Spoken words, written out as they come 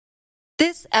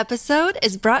This episode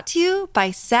is brought to you by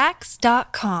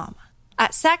Sax.com.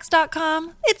 At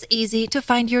Sax.com, it's easy to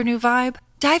find your new vibe.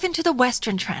 Dive into the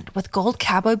Western trend with gold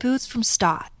cowboy boots from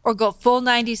Stott, or go full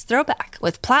 90s throwback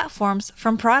with platforms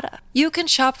from Prada. You can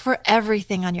shop for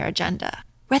everything on your agenda,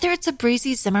 whether it's a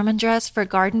breezy Zimmermann dress for a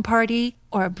garden party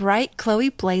or a bright Chloe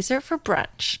blazer for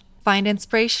brunch. Find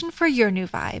inspiration for your new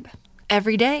vibe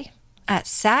every day at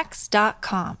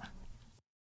Sax.com.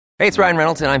 Hey, it's Ryan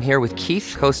Reynolds, and I'm here with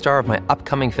Keith, co-star of my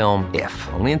upcoming film, If,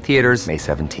 only in theaters May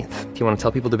 17th. Do you want to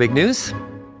tell people the big news?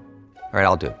 All right,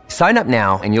 I'll do it. Sign up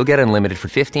now and you'll get unlimited for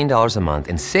 $15 a month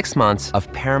and 6 months of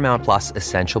Paramount Plus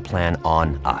Essential Plan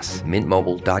on us.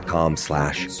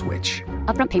 MintMobile.com/switch.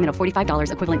 Upfront payment of $45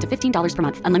 equivalent to $15 per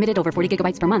month. Unlimited over 40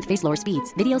 gigabytes per month. Face lower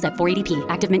speeds. Videos at 480p.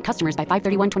 Active Mint customers by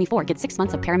 531.24 get 6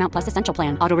 months of Paramount Plus Essential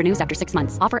Plan. Auto renews after 6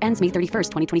 months. Offer ends May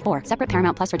 31st, 2024. Separate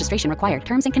Paramount Plus registration required.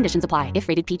 Terms and conditions apply if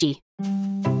rated PG.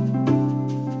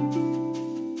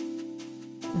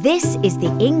 This is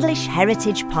the English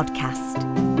Heritage Podcast.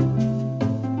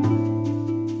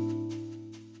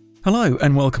 Hello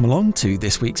and welcome along to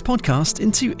this week's podcast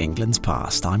Into England's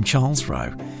Past. I'm Charles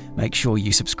Rowe. Make sure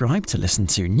you subscribe to listen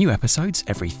to new episodes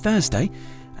every Thursday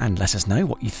and let us know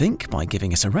what you think by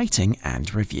giving us a rating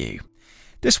and review.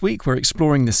 This week we're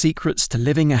exploring the secrets to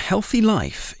living a healthy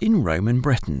life in Roman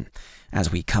Britain.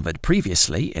 As we covered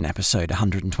previously in episode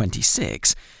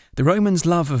 126, the Romans'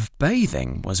 love of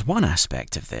bathing was one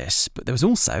aspect of this, but there was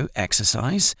also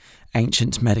exercise,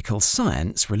 ancient medical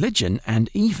science, religion, and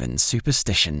even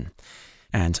superstition.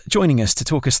 And joining us to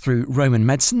talk us through Roman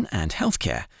medicine and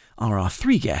healthcare are our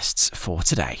three guests for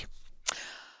today.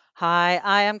 Hi,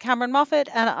 I am Cameron Moffat,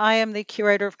 and I am the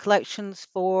Curator of Collections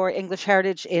for English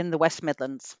Heritage in the West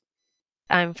Midlands.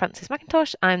 I'm Frances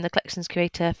McIntosh. I'm the Collections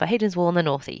Curator for Hadrian's Wall in the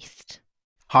North East.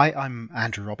 Hi, I'm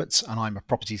Andrew Roberts, and I'm a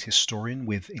properties historian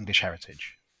with English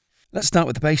Heritage. Let's start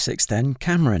with the basics then.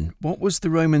 Cameron, what was the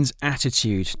Romans'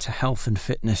 attitude to health and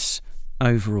fitness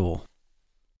overall?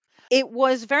 It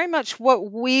was very much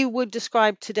what we would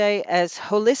describe today as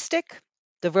holistic.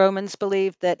 The Romans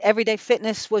believed that everyday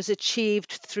fitness was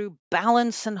achieved through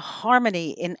balance and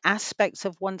harmony in aspects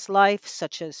of one's life,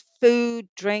 such as food,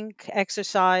 drink,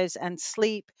 exercise, and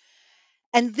sleep.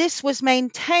 And this was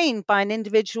maintained by an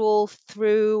individual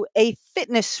through a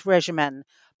fitness regimen,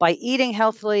 by eating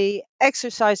healthily,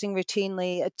 exercising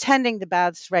routinely, attending the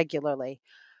baths regularly.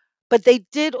 But they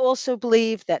did also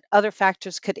believe that other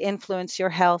factors could influence your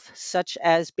health, such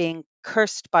as being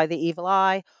cursed by the evil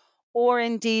eye, or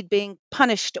indeed being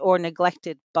punished or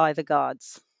neglected by the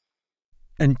gods.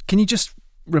 And can you just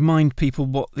remind people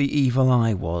what the evil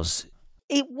eye was?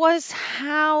 It was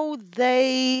how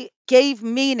they gave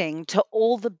meaning to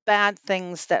all the bad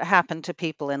things that happened to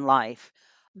people in life.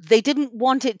 They didn't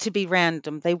want it to be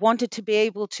random. They wanted to be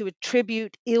able to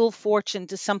attribute ill fortune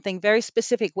to something very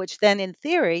specific, which then, in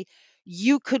theory,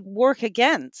 you could work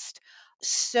against.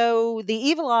 So the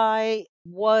evil eye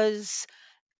was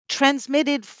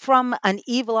transmitted from an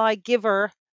evil eye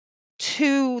giver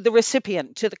to the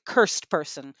recipient, to the cursed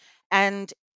person.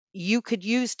 And you could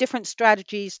use different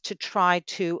strategies to try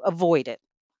to avoid it.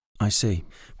 I see.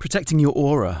 Protecting your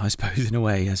aura, I suppose, in a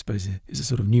way, is a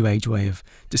sort of new age way of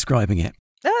describing it.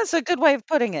 That's a good way of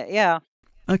putting it, yeah.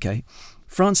 Okay.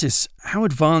 Francis, how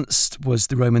advanced was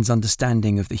the Romans'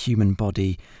 understanding of the human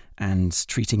body and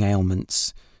treating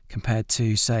ailments compared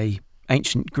to, say,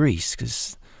 ancient Greece?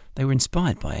 Because they were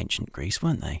inspired by ancient Greece,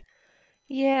 weren't they?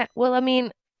 Yeah, well, I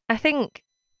mean, I think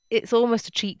it's almost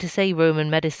a cheat to say Roman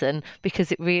medicine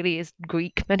because it really is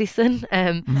Greek medicine.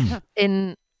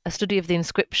 In a study of the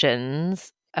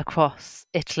inscriptions across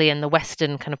Italy and the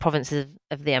western kind of provinces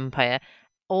of the empire,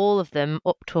 all of them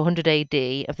up to 100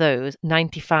 AD, of those,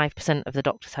 95% of the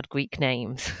doctors had Greek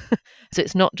names. So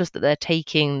it's not just that they're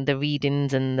taking the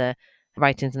readings and the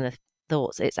writings and the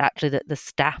thoughts, it's actually that the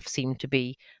staff seem to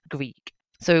be Greek.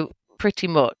 So pretty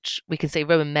much we can say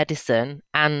Roman medicine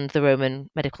and the Roman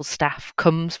medical staff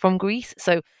comes from Greece.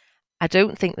 So I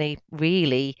don't think they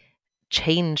really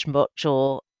changed much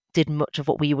or did much of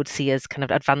what we would see as kind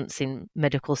of advancing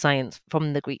medical science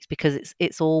from the Greeks, because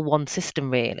it's all one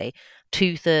system really.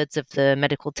 2/3 of the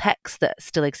medical texts that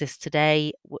still exist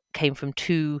today came from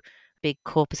two big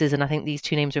corpuses, and I think these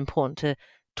two names are important to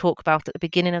talk about at the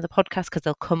beginning of the podcast because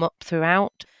they'll come up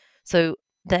throughout. So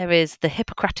there is the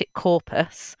Hippocratic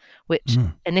corpus, which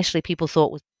initially people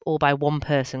thought was all by one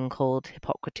person called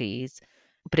Hippocrates,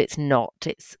 but it's not.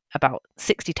 It's about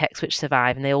 60 texts which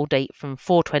survive, and they all date from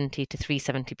 420 to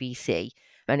 370 BC.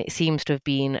 And it seems to have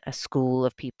been a school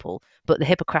of people. But the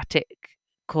Hippocratic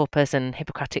corpus and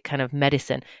Hippocratic kind of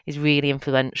medicine is really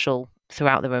influential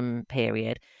throughout the Roman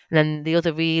period. And then the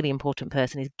other really important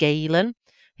person is Galen,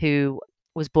 who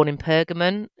was born in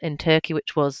Pergamon in Turkey,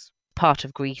 which was part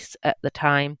of Greece at the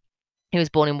time. He was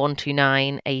born in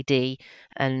 129 AD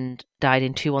and died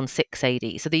in 216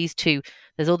 AD. So these two,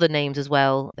 there's other names as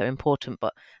well that are important,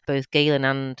 but both Galen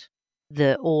and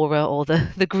the aura or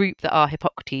the group that are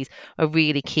Hippocrates are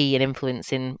really key in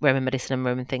influencing Roman medicine and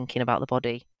Roman thinking about the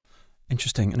body.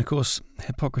 Interesting. And of course,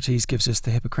 Hippocrates gives us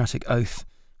the Hippocratic Oath.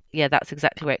 Yeah, that's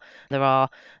exactly right. There are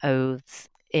oaths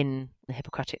in the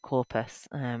Hippocratic corpus.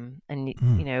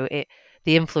 The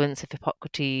influence of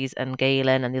Hippocrates and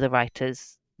Galen and the other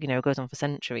writers, goes on for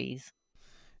centuries.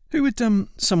 Who would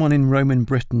someone in Roman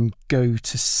Britain go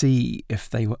to see if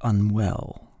they were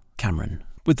unwell, Cameron?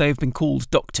 Would they have been called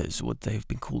doctors, or would they have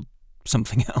been called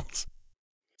something else?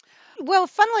 Well,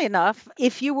 funnily enough,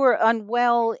 if you were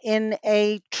unwell in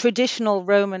a traditional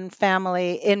Roman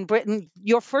family in Britain,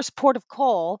 your first port of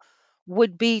call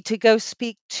would be to go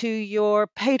speak to your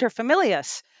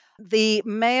paterfamilias, the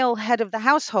male head of the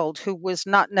household, who was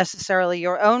not necessarily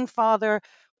your own father,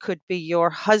 could be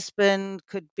your husband,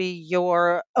 could be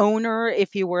your owner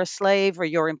if you were a slave, or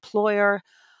your employer.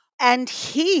 And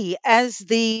he, as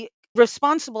the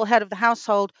responsible head of the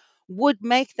household, would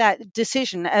make that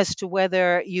decision as to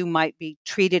whether you might be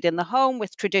treated in the home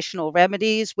with traditional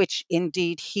remedies, which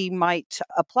indeed he might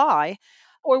apply,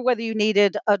 or whether you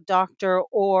needed a doctor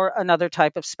or another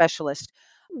type of specialist.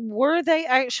 Were they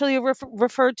actually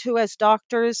referred to as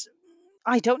doctors?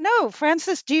 I don't know.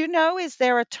 Francis, do you know? Is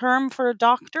there a term for a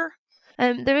doctor?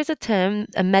 There is a term,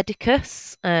 a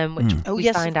medicus, which Oh, we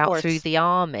yes, find of out through course. the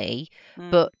army,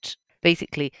 Mm. but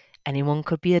basically anyone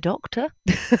could be a doctor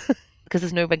because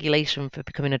there's no regulation for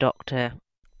becoming a doctor.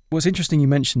 Well, it's interesting you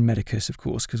mentioned medicus, of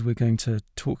course, because we're going to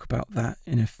talk about that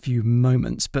in a few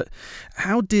moments. But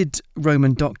how did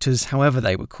Roman doctors, however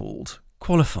they were called,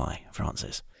 qualify,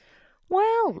 Francis?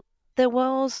 Well, there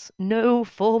was no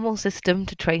formal system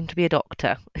to train to be a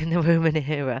doctor in the Roman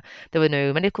era. There were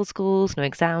no medical schools, no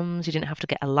exams, you didn't have to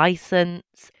get a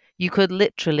license. You could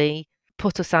literally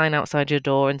put a sign outside your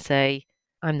door and say,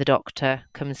 I'm the doctor,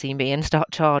 come and see me, and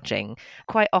start charging.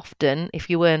 Quite often, if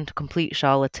you weren't a complete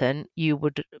charlatan, you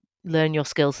would learn your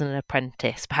skills as an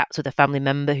apprentice, perhaps with a family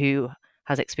member who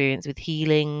has experience with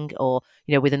healing or,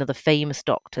 with another famous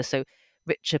doctor. So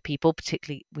richer people,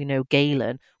 particularly we know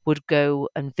Galen, would go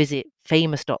and visit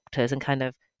famous doctors and kind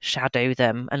of shadow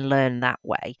them and learn that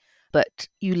way. But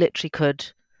you literally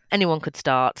anyone could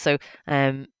start. So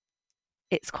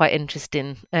it's quite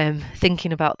interesting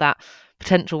thinking about that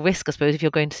potential risk, I suppose. If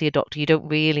you're going to see a doctor, you don't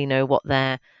really know what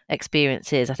their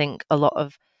experience is. I think a lot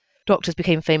of doctors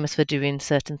became famous for doing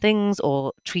certain things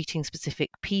or treating specific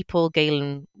people.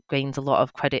 Galen gains a lot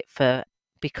of credit for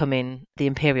becoming the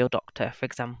imperial doctor, for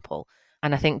example.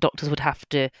 And I think doctors would have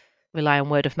to rely on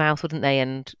word of mouth, wouldn't they?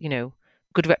 And,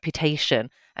 good reputation.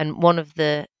 And one of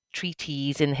the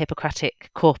treatises in the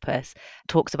Hippocratic corpus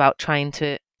talks about trying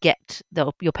to get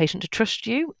your patient to trust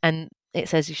you. And it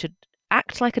says you should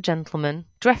act like a gentleman,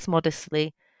 dress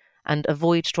modestly, and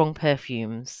avoid strong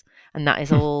perfumes. And that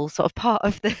is all sort of part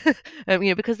of the,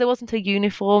 because there wasn't a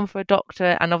uniform for a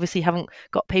doctor, and obviously you haven't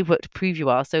got paperwork to prove you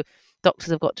are. So doctors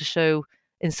have got to show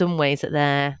in some ways that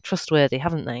they're trustworthy,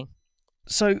 haven't they?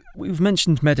 So we've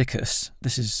mentioned medicus.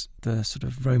 This is the sort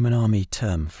of Roman army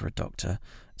term for a doctor.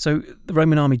 So the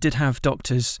Roman army did have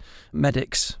doctors,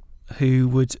 medics, who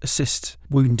would assist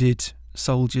wounded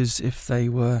soldiers if they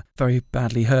were very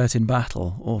badly hurt in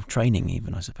battle, or training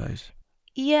even, I suppose.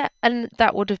 Yeah, and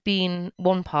that would have been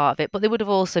one part of it, but they would have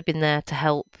also been there to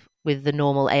help with the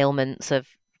normal ailments of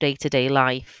day-to-day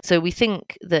life. So we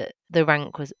think that the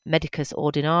rank was medicus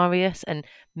ordinarius, and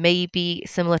maybe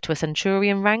similar to a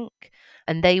centurion rank,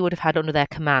 and they would have had under their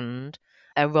command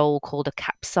a role called a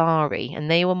capsari,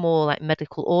 and they were more like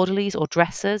medical orderlies or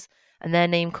dressers, and their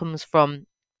name comes from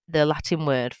the Latin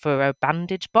word for a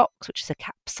bandage box, which is a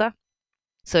capsa.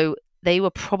 So they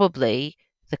were probably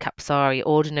the capsari,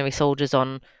 ordinary soldiers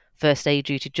on first aid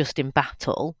duty just in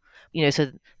battle.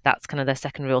 So that's kind of their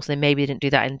second role. So they maybe didn't do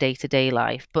that in day-to-day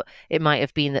life, but it might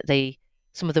have been that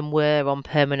some of them were on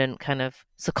permanent kind of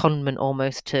secondment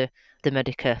almost to the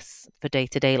medicus for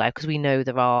day-to-day life, because we know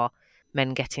there are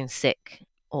men getting sick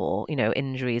or,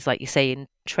 injuries, like you say, in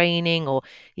training or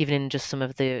even in just some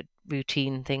of the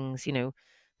routine things,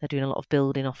 they're doing a lot of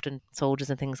building, often soldiers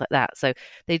and things like that. So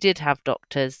they did have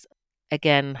doctors.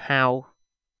 Again, how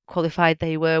qualified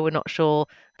they were, we're not sure,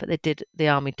 but the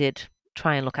army did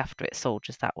try and look after its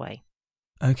soldiers that way.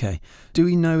 Okay. Do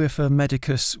we know if a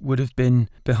medicus would have been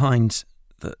behind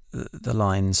the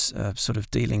lines, sort of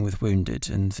dealing with wounded,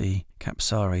 and the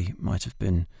capsari might have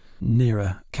been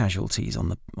nearer casualties on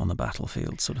the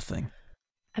battlefield sort of thing?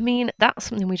 I mean, that's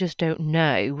something we just don't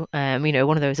know.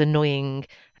 One of those annoying,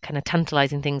 kind of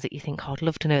tantalising things that you think, oh, I'd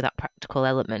love to know that practical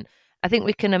element. I think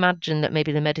we can imagine that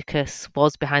maybe the Medicus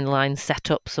was behind the lines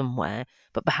set up somewhere,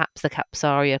 but perhaps the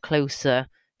Capsari are closer,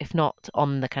 if not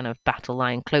on the kind of battle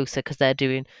line, closer because they're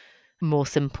doing more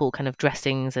simple kind of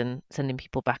dressings and sending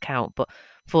people back out. But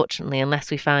fortunately,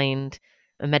 unless we find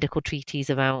a medical treatise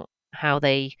about how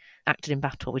they acted in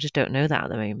battle, we just don't know that at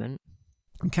the moment.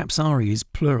 And Capsari is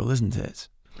plural, isn't it?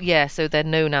 Yeah, so they're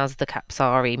known as the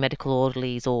Capsari, medical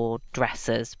orderlies or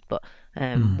dressers, but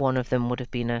one of them would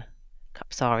have been a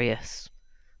Capsarius.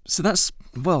 So that's,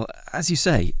 well, as you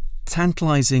say,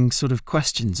 tantalising sort of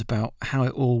questions about how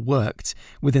it all worked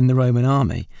within the Roman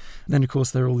army. And then, of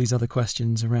course, there are all these other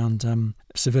questions around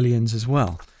civilians as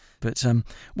well. But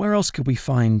where else could we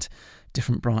find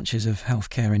different branches of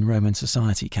healthcare in Roman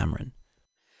society, Cameron?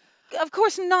 Of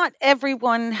course, not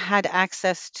everyone had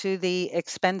access to the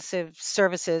expensive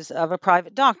services of a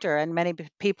private doctor, and many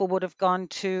people would have gone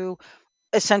to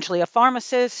essentially a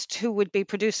pharmacist who would be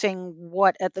producing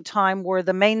what at the time were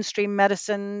the mainstream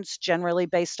medicines, generally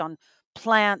based on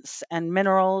plants and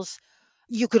minerals.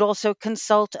 You could also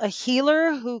consult a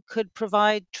healer who could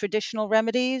provide traditional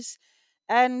remedies.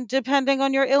 And depending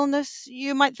on your illness,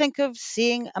 you might think of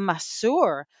seeing a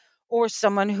masseur or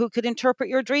someone who could interpret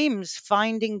your dreams,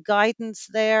 finding guidance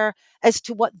there as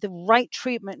to what the right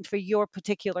treatment for your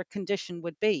particular condition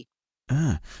would be.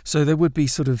 So there would be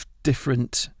sort of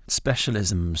different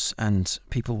specialisms and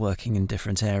people working in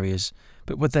different areas,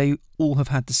 but would they all have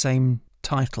had the same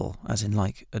title, as in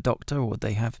like a doctor, or would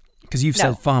they have... Because you've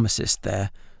said pharmacist there,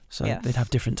 so Yes. they'd have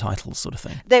different titles sort of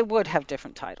thing. They would have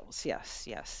different titles,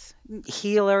 yes.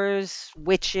 Healers,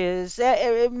 witches,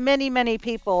 many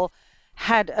people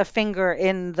had a finger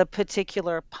in the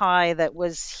particular pie that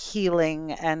was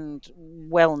healing and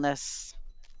wellness.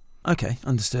 Okay,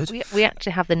 understood. We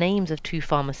actually have the names of two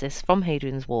pharmacists from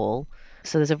Hadrian's Wall.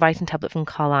 So there's a writing tablet from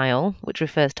Carlisle, which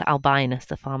refers to Albinus,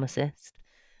 the pharmacist.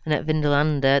 And at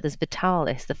Vindolanda, there's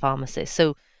Vitalis, the pharmacist.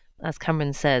 So, as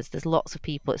Cameron says, there's lots of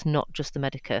people. It's not just the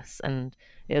medicus, and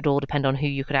it would all depend on who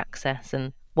you could access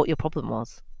and what your problem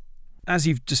was. As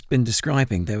you've just been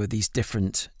describing, there were these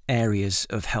different areas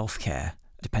of healthcare,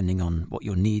 depending on what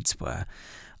your needs were.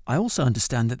 I also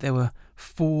understand that there were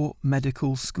 4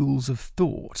 medical schools of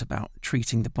thought about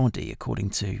treating the body according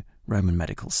to Roman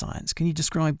medical science. Can you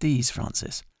describe these,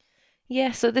 Francis?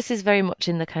 Yeah, so this is very much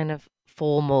in the kind of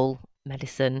formal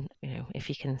medicine, if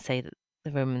you can say that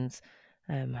the Romans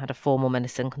had a formal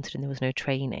medicine considering there was no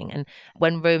training. And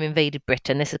when Rome invaded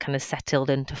Britain, this is kind of settled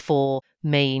into 4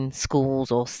 main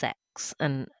schools or sects.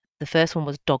 And the first one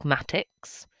was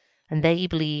dogmatics, and they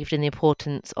believed in the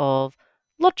importance of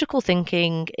logical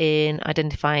thinking in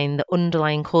identifying the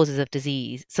underlying causes of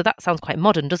disease. So that sounds quite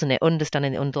modern, doesn't it?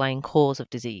 Understanding the underlying cause of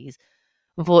disease.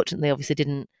 Unfortunately, obviously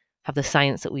didn't have the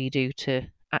science that we do to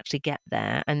actually get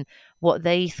there. And what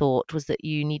they thought was that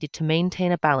you needed to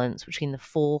maintain a balance between the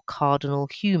 4 cardinal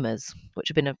humours, which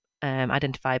have been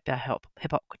identified by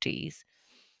Hippocrates.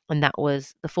 And that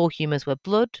was, the 4 humours were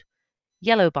blood,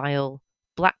 yellow bile,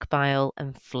 black bile,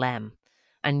 and phlegm.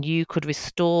 And you could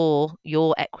restore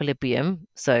your equilibrium,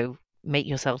 so make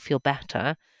yourself feel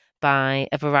better, by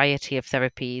a variety of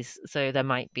therapies. So there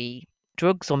might be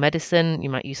drugs or medicine.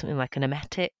 You might use something like an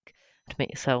emetic to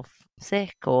make yourself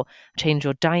sick, or change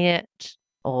your diet,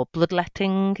 or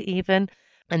bloodletting even.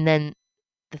 And then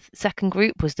the second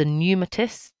group was the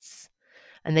pneumatists,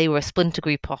 and they were a splinter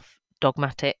group of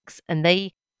dogmatics, and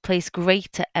they placed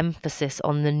greater emphasis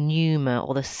on the pneuma,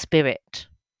 or the spirit,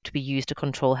 to be used to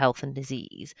control health and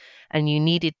disease. And you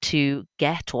needed to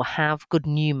get or have good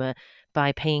pneuma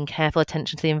by paying careful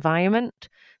attention to the environment.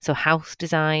 So house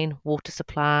design, water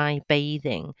supply,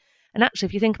 bathing. And actually,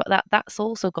 if you think about that, that's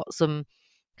also got some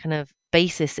kind of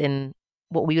basis in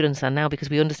what we would understand now,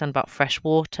 because we understand about fresh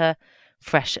water,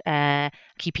 fresh air,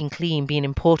 keeping clean being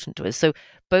important to us. So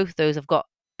both those have got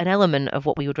an element of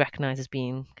what we would recognise as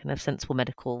being kind of sensible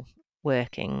medical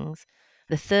workings.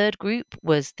 The third group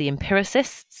was the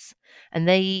empiricists, and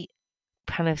they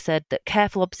kind of said that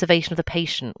careful observation of the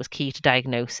patient was key to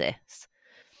diagnosis,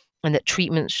 and that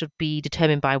treatments should be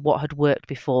determined by what had worked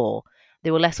before.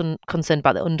 They were less concerned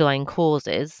about the underlying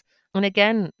causes. And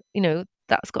again,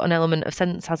 that's got an element of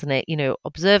sense, hasn't it?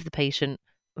 Observe the patient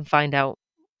and find out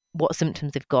what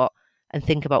symptoms they've got and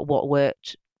think about what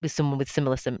worked with someone with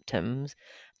similar symptoms.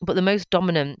 But the most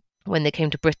dominant when they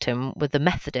came to Britain were the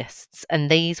Methodists, and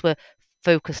these were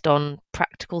focused on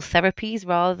practical therapies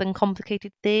rather than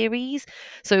complicated theories.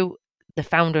 So the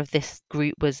founder of this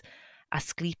group was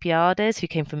Asclepiades, who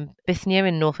came from Bithynia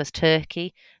in northwest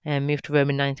Turkey and moved to Rome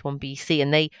in 91 BC.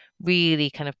 And they really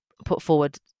kind of put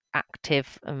forward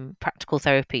active practical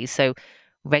therapies. So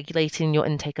regulating your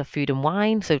intake of food and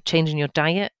wine, so changing your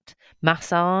diet,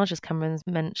 massage, as Cameron's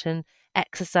mentioned,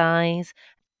 exercise,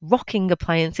 rocking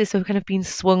appliances, so kind of being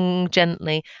swung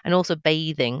gently, and also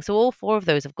bathing. So all 4 of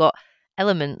those have got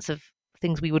elements of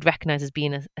things we would recognize as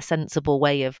being a sensible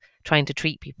way of trying to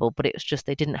treat people, but it was just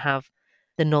they didn't have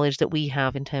the knowledge that we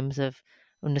have in terms of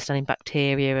understanding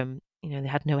bacteria, and they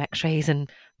had no x-rays and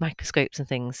microscopes and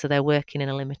things, so they're working in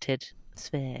a limited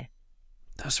sphere.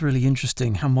 That's really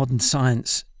interesting how modern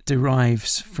science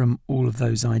derives from all of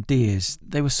those ideas.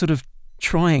 They were sort of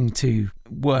trying to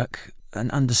work and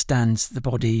understand the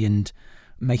body and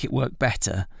make it work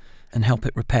better and help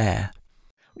it repair.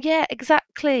 Yeah,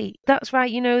 exactly. That's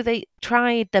right. They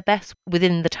tried their best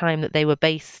within the time that they were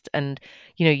based, and,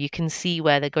 you can see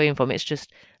where they're going from. It's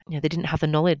just, they didn't have the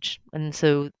knowledge. And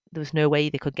so there was no way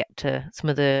they could get to some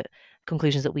of the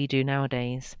conclusions that we do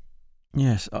nowadays.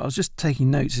 Yes, I was just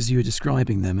taking notes as you were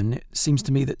describing them, and it seems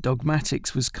to me that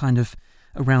dogmatics was kind of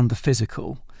around the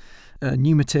physical.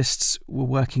 Pneumatists were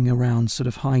working around sort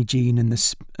of hygiene and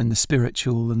the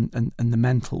spiritual and the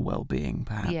mental well-being,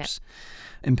 perhaps.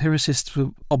 Yeah. Empiricists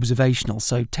were observational,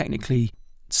 so technically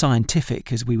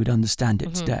scientific as we would understand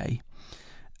it today.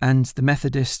 And the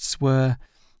Methodists were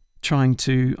trying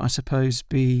to, I suppose,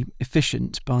 be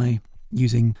efficient by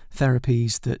using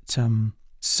therapies that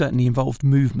certainly involved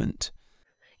movement.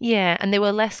 Yeah, and they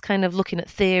were less kind of looking at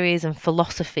theories and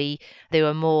philosophy. They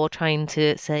were more trying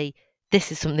to say, this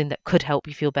is something that could help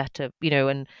you feel better,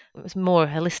 and it was more a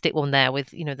holistic one there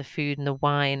with, the food and the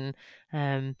wine.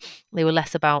 They were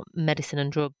less about medicine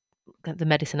and the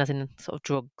medicine as in sort of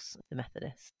drugs, the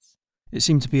Methodists. It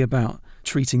seemed to be about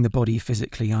treating the body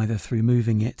physically, either through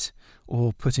moving it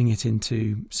or putting it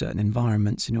into certain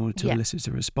environments in order to elicit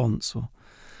a response or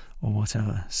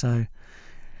whatever. So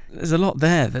there's a lot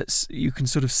there that's you can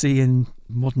sort of see in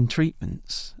modern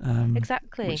treatments.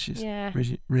 Exactly. Which is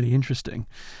really, really interesting.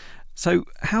 So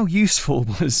how useful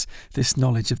was this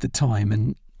knowledge of the time,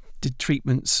 and did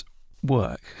treatments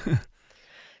work?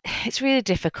 It's really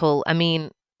difficult. I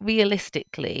mean,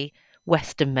 realistically,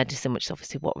 Western medicine, which is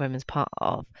obviously what Rome's part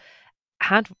of,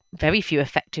 had very few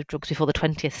effective drugs before the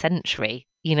 20th century,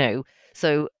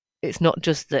 So it's not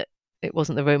just that it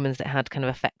wasn't the Romans that had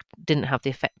didn't have the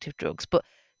effective drugs, but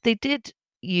they did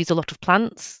use a lot of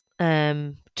plants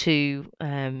to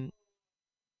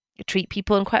treat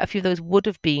people, and quite a few of those would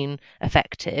have been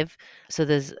effective. So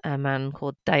there's a man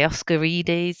called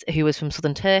Dioscorides who was from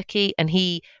southern Turkey, and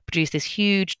he produced this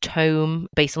huge tome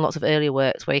based on lots of earlier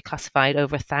works where he classified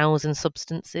over 1,000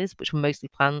 substances, which were mostly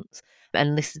plants,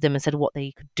 and listed them and said what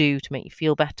they could do to make you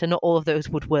feel better. Not all of those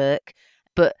would work,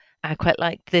 but I quite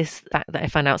like this fact that I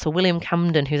found out. So William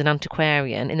Camden, who's an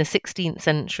antiquarian in the 16th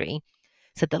century,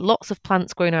 said that lots of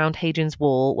plants growing around Hadrian's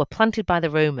Wall were planted by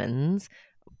the Romans.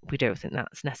 We don't think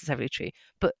that's necessarily true.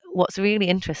 But what's really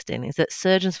interesting is that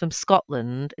surgeons from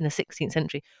Scotland in the 16th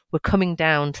century were coming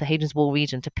down to the Hadrian's Wall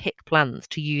region to pick plants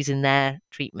to use in their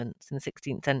treatments in the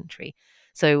 16th century.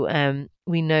 So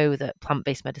we know that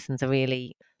plant-based medicine's a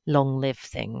really long-lived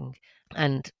thing.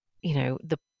 And,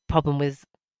 the problem with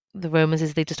the Romans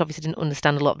is they just obviously didn't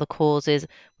understand a lot of the causes.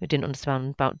 We didn't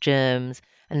understand about germs.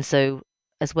 And so,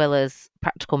 as well as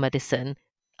practical medicine,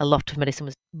 a lot of medicine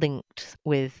was linked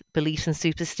with beliefs and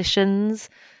superstitions.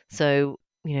 So,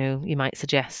 you might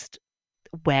suggest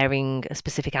wearing a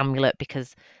specific amulet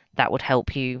because that would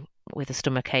help you with a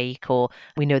stomach ache, or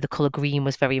we know the colour green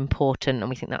was very important, and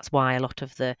we think that's why a lot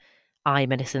of the eye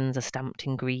medicines are stamped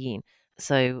in green.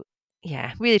 So,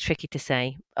 yeah, really tricky to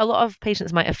say. A lot of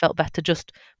patients might have felt better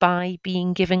just by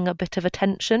being given a bit of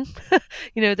attention,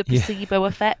 the placebo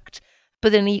effect.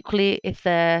 But then equally, if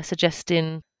they're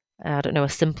suggesting a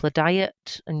simpler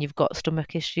diet and you've got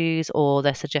stomach issues, or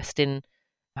they're suggesting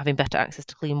having better access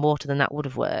to clean water, then that would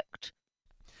have worked.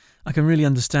 I can really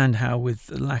understand how with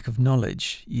the lack of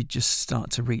knowledge, you just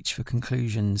start to reach for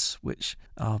conclusions which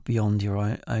are beyond your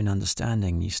own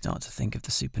understanding. You start to think of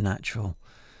the supernatural.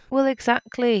 Well,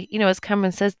 exactly. As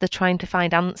Cameron says, they're trying to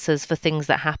find answers for things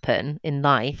that happen in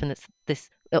life, and it's this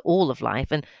all of life,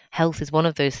 and health is one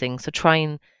of those things. So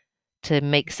trying to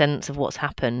make sense of what's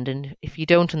happened, and if you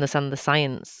don't understand the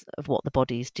science of what the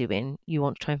body's doing, you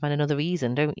want to try and find another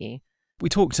reason, don't you? We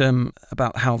talked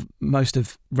about how most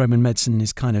of Roman medicine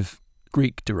is kind of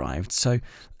Greek derived. So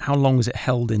how long was it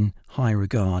held in high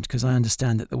regard? Because I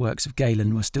understand that the works of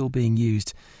Galen were still being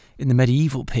used in the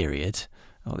medieval period,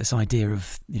 or this idea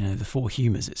of, the four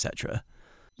humours, etc.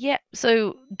 Yeah,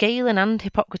 so Galen and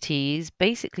Hippocrates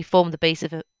basically formed the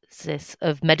basis emphasis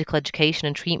of medical education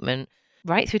and treatment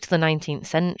right through to the 19th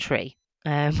century,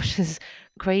 which is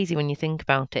crazy when you think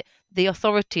about it. The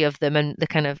authority of them and the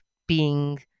kind of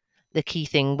being the key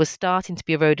thing was starting to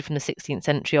be eroded from the 16th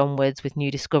century onwards with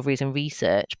new discoveries and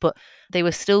research, but they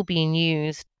were still being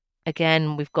used.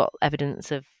 Again, we've got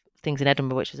evidence of things in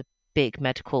Edinburgh, which is a big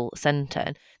medical centre,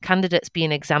 and candidates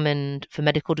being examined for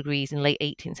medical degrees in late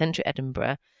 18th century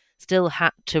Edinburgh still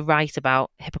had to write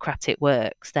about Hippocratic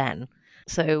works then.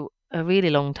 So a really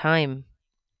long time.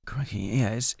 Crikey,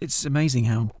 yeah, it's amazing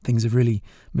how things have really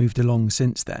moved along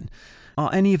since then.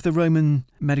 Are any of the Roman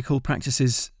medical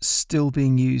practices still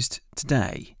being used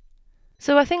today?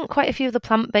 So I think quite a few of the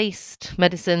plant-based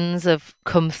medicines have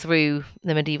come through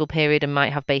the medieval period and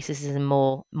might have bases in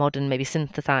more modern, maybe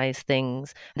synthesized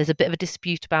things. There's a bit of a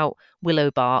dispute about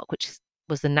willow bark, which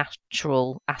was the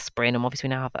natural aspirin, and obviously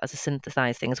we now have it as a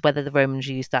synthesized thing, as whether the Romans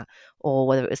used that or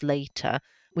whether it was later.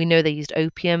 We know they used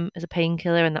opium as a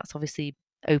painkiller, and that's obviously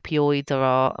opioids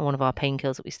are one of our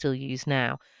painkillers that we still use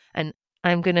now. And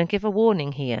I'm going to give a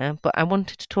warning here, but I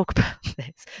wanted to talk about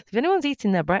this. If anyone's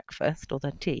eating their breakfast or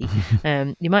their tea,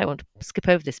 you might want to skip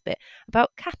over this bit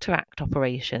about cataract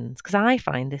operations, because I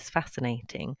find this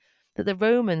fascinating, that the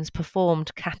Romans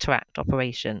performed cataract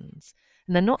operations,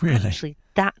 and they're not actually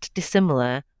that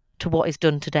dissimilar to what is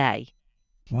done today.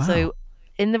 Wow. So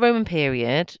in the Roman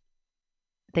period,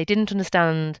 they didn't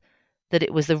understand that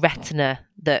it was the retina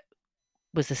that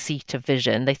was the seat of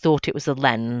vision. They thought it was the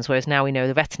lens, whereas now we know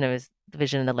the retina is the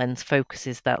vision and the lens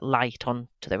focuses that light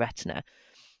onto the retina.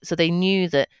 So they knew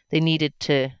that they needed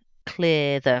to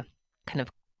clear the kind of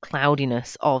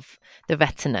cloudiness of the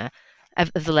retina,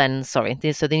 of the lens, sorry.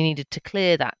 So they needed to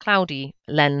clear that cloudy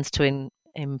lens to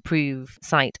improve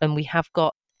sight. And we have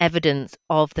got evidence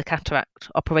of the cataract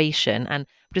operation. And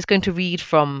I'm just going to read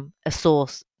from a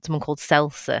source, someone called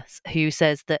Celsus, who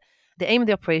says that the aim of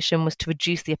the operation was to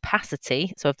reduce the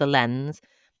opacity, so of the lens,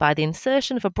 by the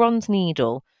insertion of a bronze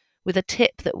needle with a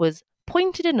tip that was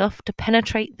pointed enough to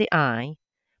penetrate the eye,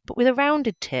 but with a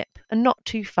rounded tip and not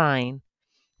too fine,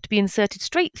 to be inserted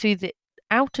straight through the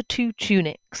outer two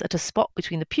tunics at a spot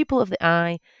between the pupil of the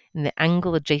eye and the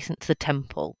angle adjacent to the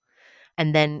temple.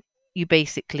 And then you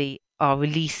basically are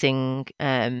releasing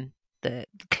the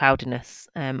cloudiness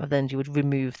of the lens. You would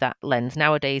remove that lens.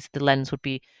 Nowadays, the lens would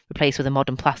be replaced with a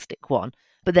modern plastic one.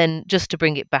 But then just to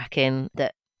bring it back in,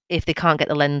 that if they can't get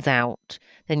the lens out,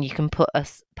 then you can put a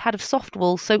pad of soft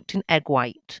wool soaked in egg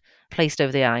white placed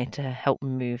over the eye to help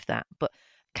remove that. But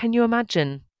can you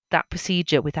imagine that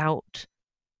procedure without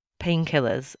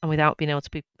painkillers and without being able to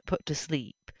be put to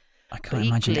sleep? I can't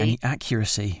imagine any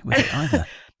accuracy with it either.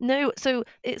 No, so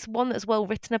it's one that's well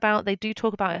written about. They do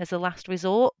talk about it as a last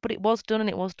resort, but it was done and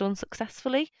it was done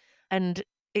successfully. And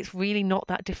it's really not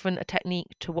that different a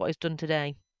technique to what is done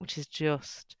today, which is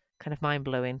just kind of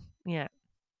mind-blowing. Yeah.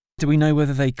 Do we know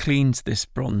whether they cleaned this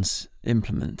bronze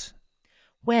implement?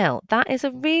 Well, that is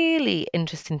a really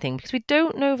interesting thing because we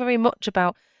don't know very much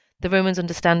about the Romans'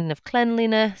 understanding of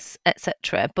cleanliness,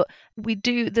 etc. But we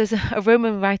do, there's a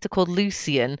Roman writer called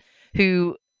Lucian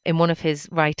who, in one of his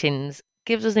writings,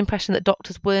 gives us the impression that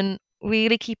doctors weren't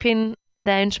really keeping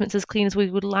their instruments as clean as we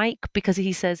would like, because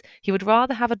he says he would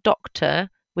rather have a doctor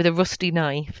with a rusty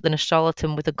knife than a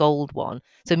charlatan with a gold one.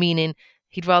 So meaning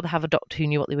he'd rather have a doctor who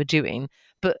knew what they were doing.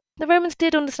 But the Romans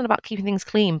did understand about keeping things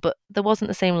clean, but there wasn't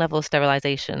the same level of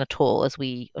sterilisation at all as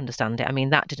we understand it. I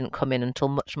mean, that didn't come in until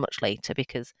much, much later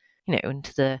because, you know,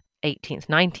 into the 18th,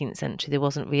 19th century, there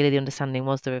wasn't really the understanding,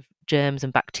 was there, of germs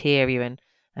and bacteria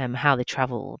and how they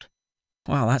travelled.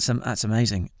 Wow, that's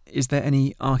amazing. Is there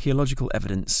any archaeological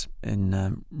evidence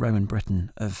in Roman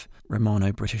Britain of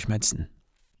Romano-British medicine?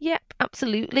 Yep,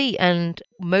 absolutely. And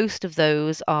most of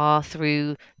those are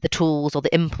through the tools or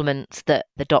the implements that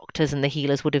the doctors and the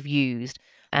healers would have used.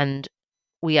 And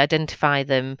we identify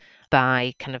them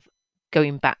by kind of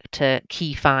going back to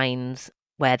key finds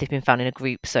where they've been found in a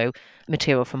group. So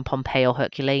material from Pompeii or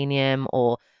Herculaneum,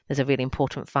 or there's a really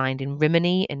important find in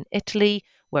Rimini in Italy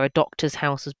where a doctor's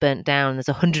house was burnt down. And there's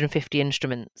 150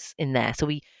 instruments in there. So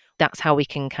that's how we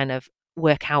can kind of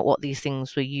work out what these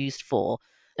things were used for.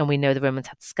 And we know the Romans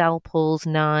had scalpels,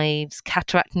 knives,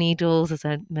 cataract needles, as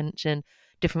I mentioned,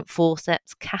 different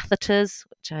forceps, catheters,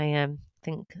 which I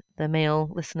think the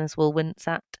male listeners will wince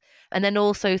at. And then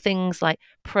also things like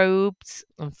probes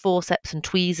and forceps and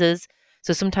tweezers.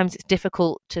 So sometimes it's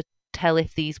difficult to tell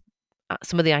if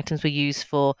some of the items were used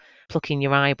for plucking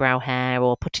your eyebrow hair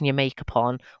or putting your makeup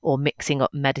on or mixing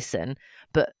up medicine.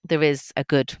 But there is a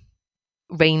good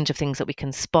range of things that we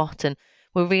can spot. And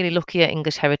we're really lucky at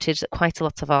English Heritage that quite a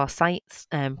lot of our sites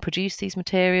produce these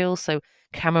materials. So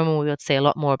Cameraman, we would say a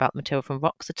lot more about material from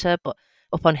Wroxeter, but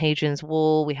Up on Hadrian's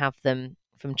Wall, we have them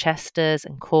from Chester's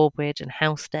and Corbridge and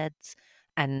Housesteads.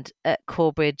 And at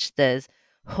Corbridge, there's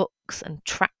hooks and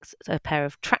tracks, a pair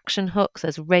of traction hooks,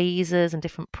 there's razors and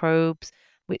different probes,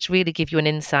 which really give you an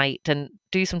insight and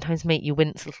do sometimes make you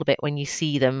wince a little bit when you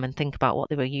see them and think about what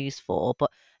they were used for. But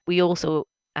we also,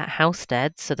 at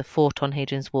Housestead, so the fort on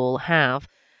Hadrian's Wall, have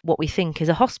what we think is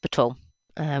a hospital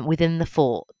within the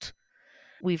fort.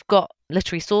 We've got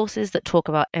literary sources that talk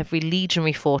about every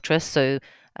legionary fortress, so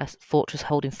a fortress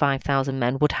holding 5,000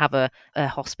 men would have a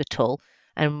hospital.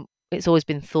 And it's always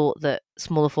been thought that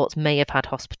smaller forts may have had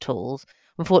hospitals.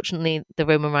 Unfortunately, the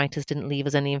Roman writers didn't leave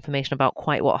us any information about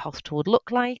quite what a hospital would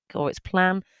look like or its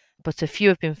plan, but a few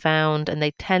have been found, and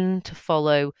they tend to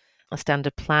follow a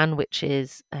standard plan, which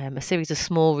is a series of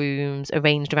small rooms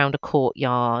arranged around a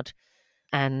courtyard,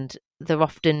 and they're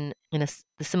often in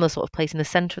the similar sort of place in the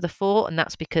centre of the fort, and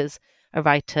that's because a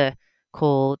writer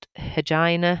called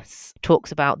Hyginus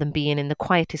talks about them being in the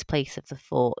quietest place of the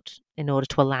fort in order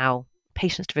to allow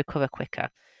patients to recover quicker.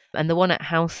 And the one at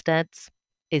Housesteads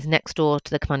is next door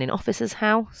to the commanding officer's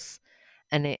house,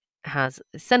 and it has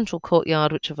a central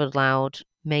courtyard which have allowed,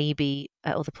 maybe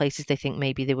at other places they think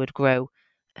maybe they would grow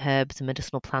herbs and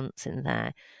medicinal plants in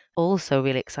there. Also,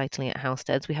 really excitingly at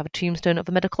Housesteads, we have a tombstone of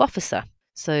a medical officer.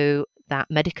 So that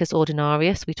medicus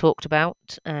ordinarius we talked about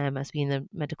as being the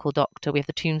medical doctor, we have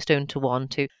the tombstone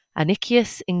to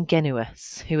Anicius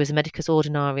Ingenuus, who was a medicus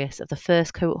ordinarius of the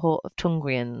first cohort of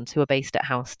Tungrians who were based at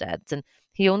Housesteads. And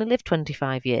he only lived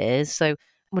 25 years, so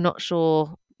we're not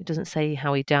sure, it doesn't say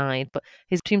how he died, but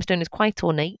his tombstone is quite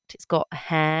ornate. It's got a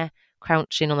hare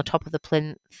crouching on the top of the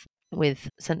plinth with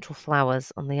central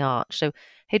flowers on the arch. So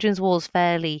Hadrian's Wall is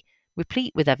fairly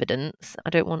replete with evidence. I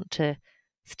don't want to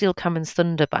steal Cameron's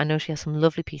thunder, but I know she has some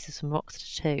lovely pieces from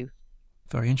Roxeter too.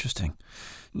 Very interesting.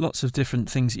 Lots of different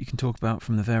things that you can talk about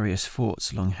from the various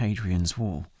forts along Hadrian's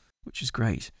Wall, which is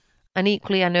great. And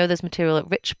equally, I know there's material at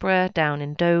Richborough, down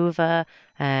in Dover,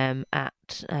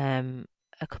 at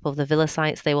a couple of the villa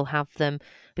sites, they will have them.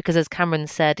 Because as Cameron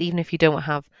said, even if you don't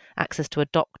have access to a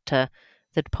doctor,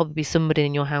 there'd probably be somebody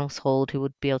in your household who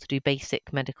would be able to do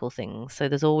basic medical things. So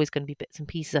there's always going to be bits and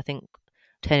pieces, I think,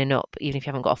 turning up, even if you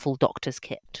haven't got a full doctor's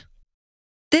kit.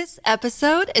 This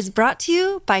episode is brought to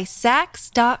you by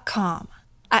Sax.com.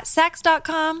 At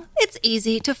Sax.com, it's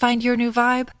easy to find your new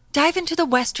vibe. Dive into the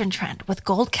Western trend with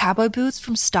gold cowboy boots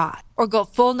from Stott, or go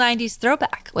full 90s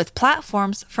throwback with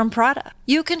platforms from Prada.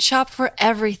 You can shop for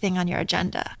everything on your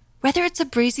agenda, whether it's a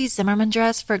breezy Zimmermann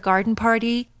dress for a garden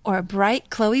party or a bright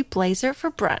Chloe blazer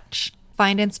for brunch.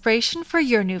 Find inspiration for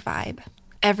your new vibe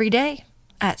every day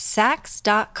at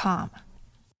Sax.com.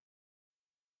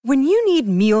 When you need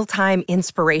mealtime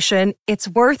inspiration, it's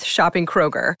worth shopping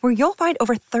Kroger, where you'll find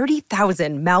over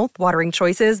 30,000 mouth-watering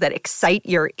choices that excite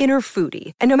your inner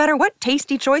foodie. And no matter what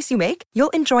tasty choice you make,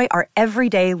 you'll enjoy our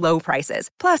everyday low prices,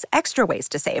 plus extra ways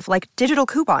to save, like digital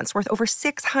coupons worth over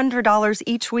 $600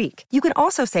 each week. You can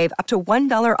also save up to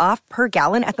 $1 off per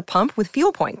gallon at the pump with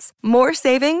fuel points. More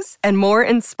savings and more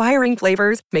inspiring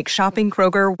flavors make shopping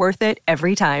Kroger worth it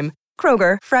every time.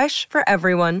 Kroger, fresh for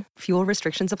everyone. Fuel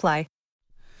restrictions apply.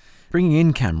 Bringing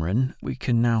in Cameron, we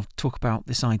can now talk about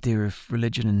this idea of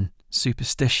religion and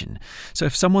superstition. So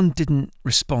if someone didn't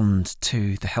respond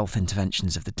to the health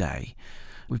interventions of the day,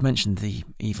 we've mentioned the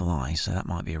evil eye, so that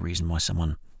might be a reason why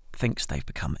someone thinks they've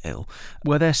become ill.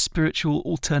 Were there spiritual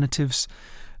alternatives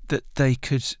that they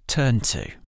could turn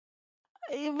to?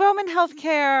 Roman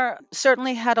healthcare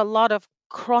certainly had a lot of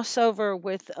crossover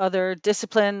with other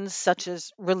disciplines such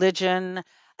as religion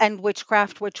and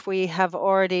witchcraft, which we have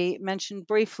already mentioned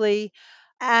briefly.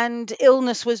 And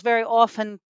illness was very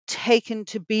often taken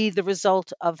to be the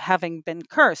result of having been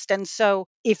cursed. And so,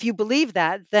 if you believe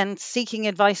that, then seeking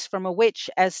advice from a witch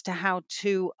as to how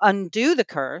to undo the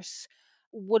curse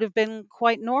would have been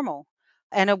quite normal.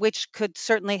 And a witch could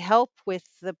certainly help with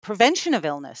the prevention of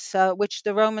illness, which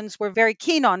the Romans were very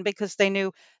keen on because they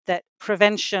knew that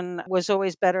prevention was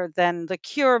always better than the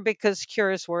cure because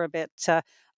cures were a bit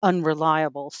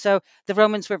unreliable. So the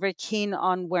Romans were very keen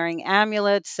on wearing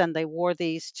amulets, and they wore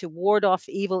these to ward off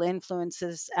evil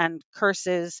influences and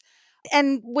curses.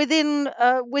 And within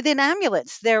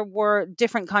amulets, there were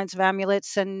different kinds of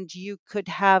amulets, and you could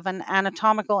have an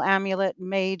anatomical amulet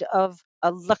made of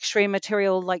a luxury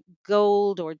material like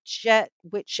gold or jet,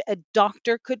 which a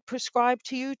doctor could prescribe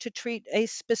to you to treat a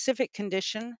specific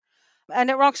condition. And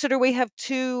at Roxeter, we have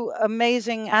two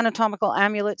amazing anatomical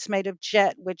amulets made of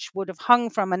jet, which would have hung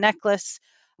from a necklace.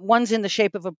 One's in the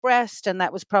shape of a breast, and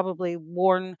that was probably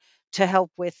worn to help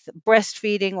with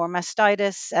breastfeeding or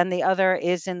mastitis. And the other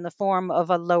is in the form of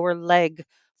a lower leg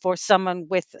for someone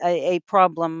with a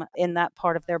problem in that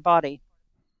part of their body.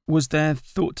 Was there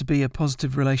thought to be a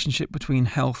positive relationship between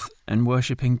health and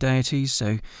worshipping deities?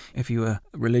 So if you were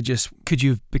religious, could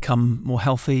you have become more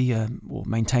healthy or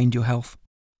maintained your health?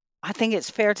 I think it's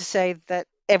fair to say that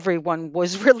everyone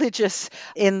was religious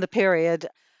in the period.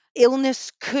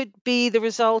 Illness could be the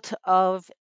result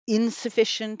of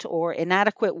insufficient or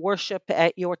inadequate worship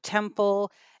at your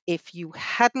temple. If you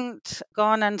hadn't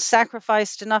gone and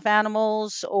sacrificed enough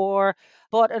animals or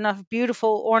bought enough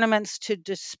beautiful ornaments to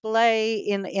display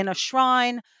in a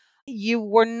shrine, you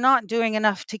were not doing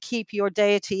enough to keep your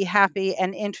deity happy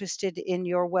and interested in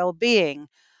your well being.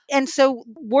 And so,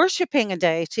 worshiping a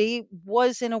deity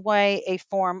was, in a way, a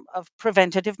form of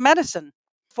preventative medicine.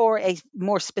 For a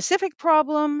more specific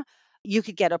problem, you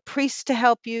could get a priest to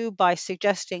help you by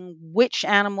suggesting which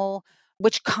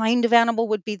kind of animal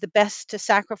would be the best to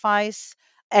sacrifice.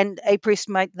 And a priest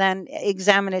might then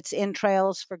examine its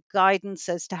entrails for guidance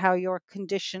as to how your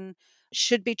condition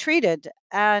should be treated.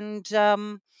 And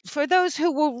for those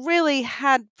who really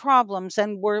had problems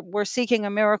and were seeking a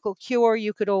miracle cure,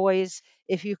 you could always,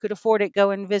 if you could afford it,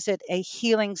 go and visit a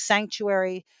healing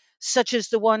sanctuary, such as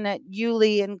the one at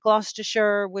Ely in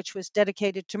Gloucestershire, which was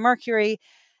dedicated to Mercury.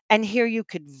 And here you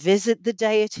could visit the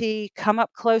deity, come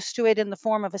up close to it in the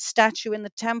form of a statue in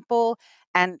the temple.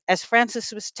 And as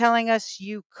Francis was telling us,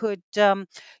 you could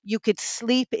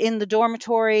sleep in the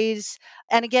dormitories.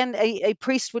 And again, a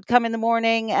priest would come in the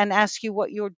morning and ask you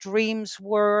what your dreams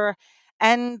were,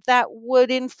 and that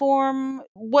would inform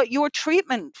what your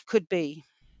treatment could be.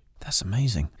 That's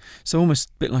amazing. So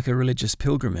almost a bit like a religious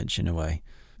pilgrimage in a way.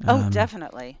 Oh,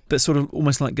 definitely. But sort of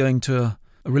almost like going to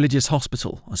a religious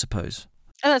hospital, I suppose.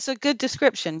 Oh, that's a good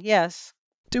description, yes.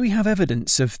 Do we have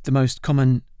evidence of the most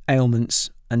common ailments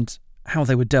and how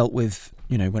they were dealt with,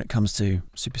 when it comes to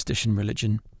superstition,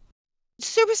 religion?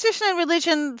 Superstition and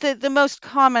religion, the most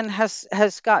common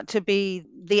has got to be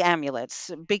the amulets,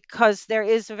 because there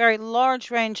is a very large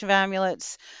range of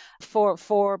amulets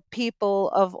for people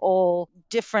of all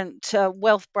different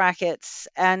wealth brackets,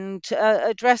 and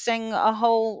addressing a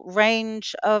whole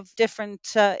range of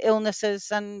different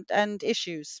illnesses and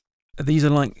issues. These are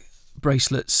like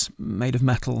bracelets made of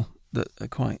metal that are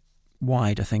quite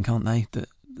wide, I think, aren't they? That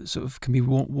sort of can be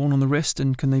worn on the wrist,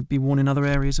 and can they be worn in other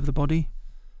areas of the body?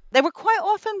 They were quite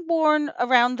often worn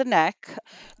around the neck,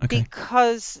 Okay.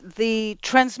 because the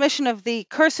transmission of the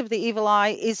curse of the evil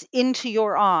eye is into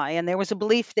your eye. And there was a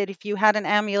belief that if you had an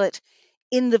amulet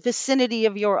in the vicinity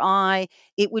of your eye,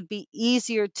 it would be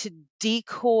easier to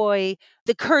decoy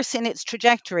the curse in its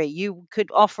trajectory. You could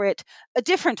offer it a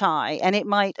different eye, and it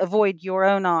might avoid your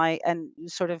own eye and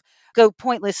sort of go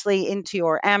pointlessly into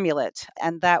your amulet.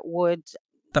 And that would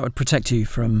protect you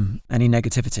from any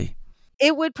negativity.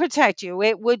 It would protect you.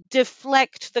 It would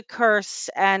deflect the curse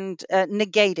and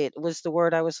negate it, was the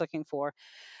word I was looking for.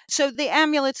 So the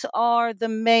amulets are the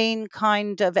main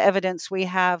kind of evidence we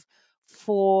have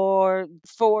for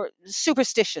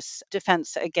superstitious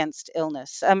defense against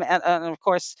illness. And of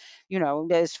course,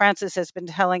 as Francis has been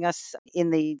telling us, in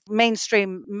the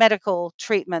mainstream medical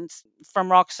treatments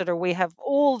from Roxeter, we have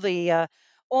all the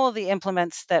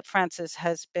implements that Francis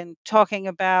has been talking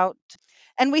about.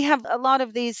 And we have a lot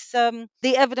of the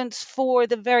evidence for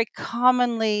the very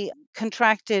commonly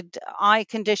contracted eye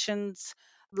conditions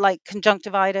like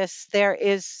conjunctivitis. There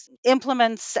is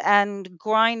implements and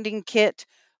grinding kit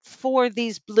for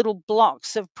these little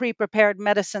blocks of pre-prepared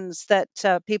medicines that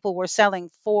people were selling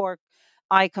for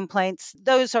eye complaints.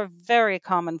 Those are very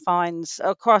common finds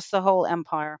across the whole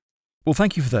empire. Well,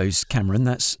 thank you for those, Cameron.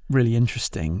 That's really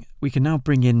interesting. We can now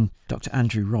bring in Dr.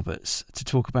 Andrew Roberts to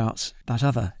talk about that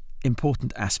other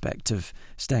important aspect of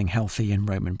staying healthy in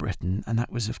Roman Britain, and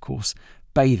that was, of course,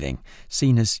 bathing,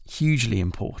 seen as hugely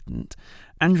important.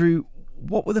 Andrew,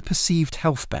 what were the perceived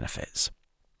health benefits?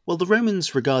 Well, the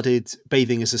Romans regarded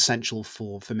bathing as essential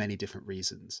for many different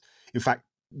reasons. In fact,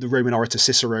 the Roman orator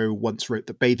Cicero once wrote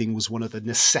that bathing was one of the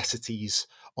necessities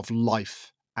of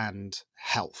life and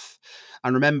health.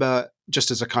 And remember,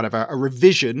 just as a kind of a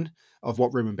revision of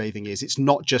what Roman bathing is, it's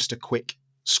not just a quick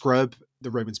scrub. The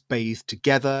Romans bathed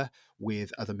together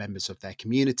with other members of their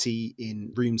community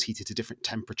in rooms heated to different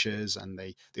temperatures, and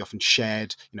they often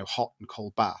shared, hot and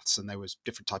cold baths, and there was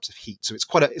different types of heat. So it's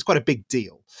quite a big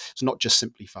deal. It's not just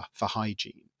simply for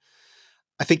hygiene.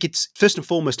 I think it's first and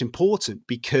foremost important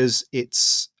because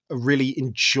it's a really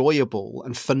enjoyable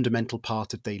and fundamental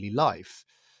part of daily life.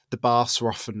 The baths are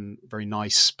often very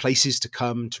nice places to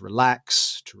come, to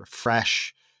relax, to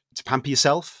refresh, to pamper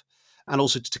yourself, and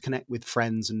also to connect with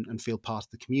friends and feel part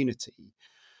of the community.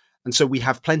 And so we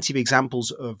have plenty of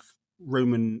examples of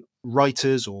Roman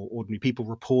writers or ordinary people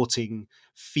reporting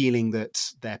feeling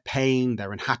that their pain,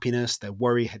 their unhappiness, their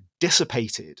worry had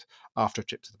dissipated after a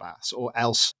trip to the baths, or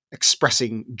else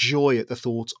expressing joy at the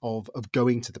thought of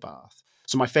going to the bath.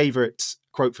 So my favourite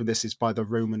quote from this is by the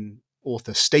Roman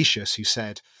author Statius, who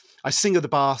said, "I sing of the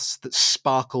baths that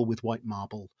sparkle with white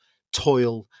marble,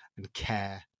 toil and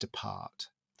care depart."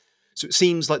 So it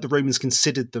seems like the Romans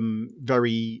considered them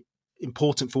very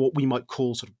important for what we might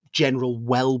call sort of general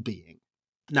well-being.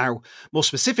 Now, more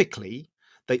specifically,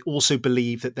 they also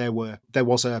believed that there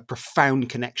was a profound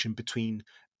connection between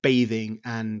bathing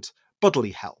and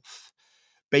bodily health.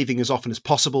 Bathing as often as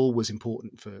possible was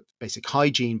important for basic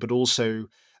hygiene, but also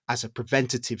as a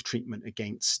preventative treatment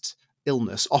against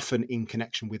illness, often in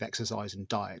connection with exercise and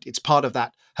diet. It's part of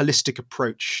that holistic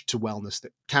approach to wellness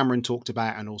that Cameron talked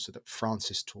about and also that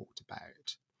Francis talked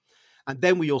about. And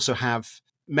then we also have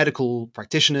medical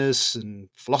practitioners and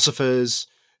philosophers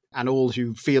and all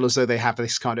who feel as though they have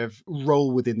this kind of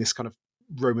role within this kind of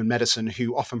Roman medicine,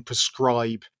 who often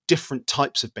prescribe different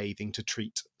types of bathing to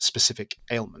treat specific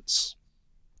ailments.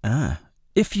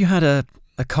 If you had a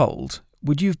cold,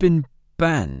 would you have been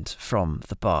banned from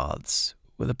the baths?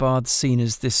 Were the baths seen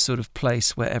as this sort of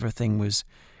place where everything was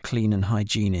clean and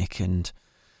hygienic and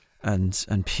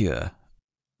pure?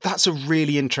 That's a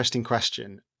really interesting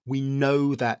question. We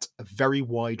know that a very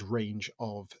wide range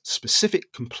of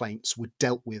specific complaints were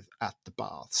dealt with at the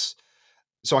baths.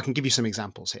 So I can give you some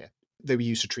examples here. They were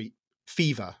used to treat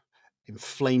fever,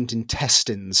 inflamed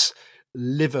intestines,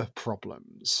 liver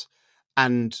problems,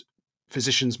 and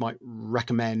physicians might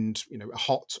recommend,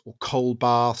 hot or cold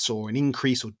baths or an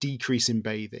increase or decrease in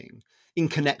bathing in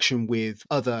connection with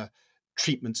other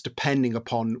treatments depending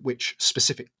upon which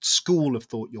specific school of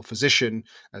thought your physician,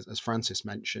 as Francis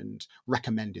mentioned,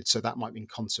 recommended. So that might be in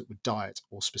concert with diet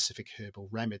or specific herbal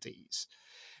remedies.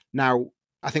 Now,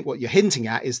 I think what you're hinting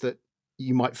at is that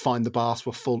you might find the baths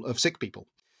were full of sick people,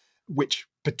 which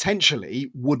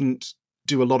potentially wouldn't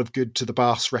do a lot of good to the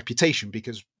bath's reputation,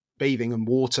 because bathing and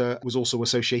water was also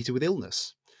associated with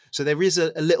illness. So there is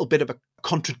a little bit of a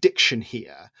contradiction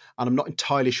here, and I'm not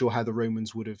entirely sure how the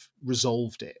Romans would have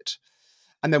resolved it.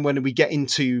 And then when we get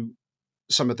into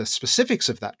some of the specifics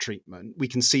of that treatment, we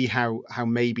can see how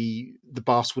maybe the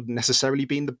baths wouldn't necessarily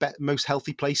be in the most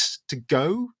healthy place to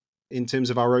go in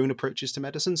terms of our own approaches to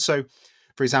medicine. So,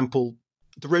 for example,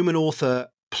 the Roman author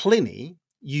Pliny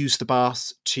used the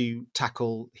baths to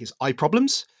tackle his eye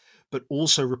problems, but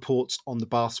also reports on the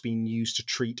baths being used to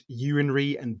treat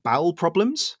urinary and bowel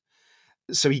problems.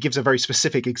 So he gives a very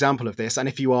specific example of this. And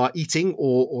if you are eating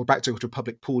or about to go to a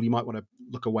public pool, you might want to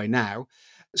look away now.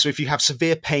 So if you have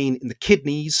severe pain in the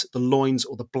kidneys, the loins,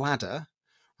 or the bladder,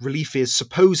 relief is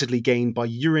supposedly gained by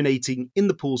urinating in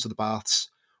the pools of the baths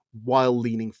while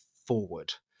leaning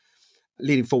forward.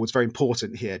 Leaning forward is very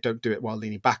important here. Don't do it while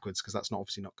leaning backwards, because that's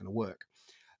obviously not going to work.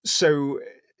 So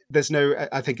there's no,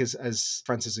 I think as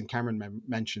Francis and Cameron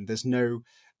mentioned, there's no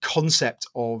concept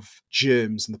of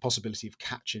germs and the possibility of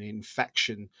catching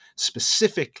infection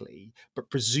specifically, but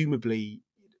presumably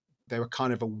they were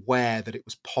kind of aware that it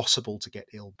was possible to get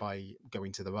ill by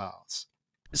going to the baths.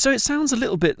 So it sounds a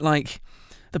little bit like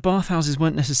the bathhouses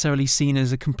weren't necessarily seen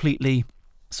as a completely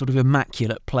sort of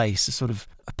immaculate place, a sort of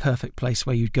a perfect place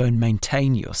where you'd go and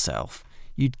maintain yourself.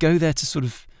 You'd go there to sort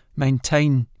of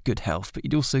maintain good health, but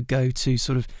you'd also go to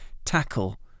sort of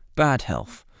tackle bad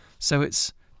health. So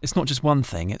it's not just one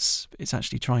thing, it's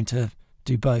actually trying to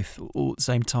do both all at the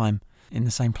same time in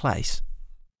the same place.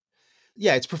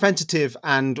 Yeah, it's preventative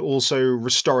and also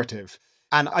restorative.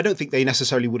 And I don't think they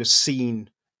necessarily would have seen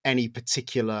any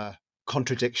particular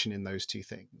contradiction in those two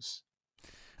things.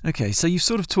 Okay, so you've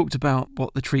sort of talked about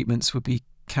what the treatments would be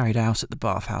carried out at the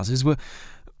bathhouses. Were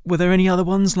there any other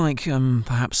ones, like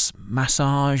perhaps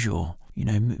massage or,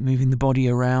 moving the body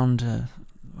around or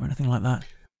anything like that?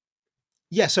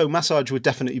 Yeah, so massage would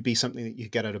definitely be something that you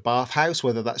get at a bathhouse,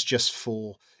 whether that's just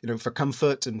for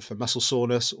comfort and for muscle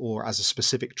soreness or as a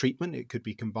specific treatment. It could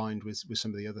be combined with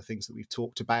some of the other things that we've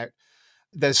talked about.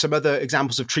 There's some other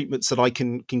examples of treatments that I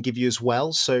can give you as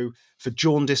well. So for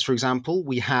jaundice, for example,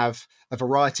 we have a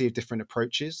variety of different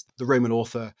approaches. The Roman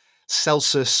author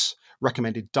Celsus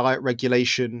recommended diet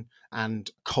regulation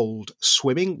and cold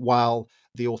swimming, while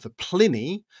the author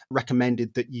Pliny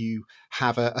recommended that you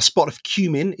have a spot of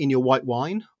cumin in your white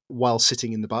wine while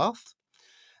sitting in the bath.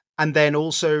 And then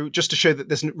also, just to show that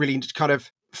there's really kind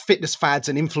of fitness fads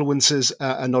and influencers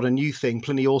are not a new thing,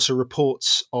 Pliny also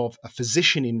reports of a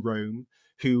physician in Rome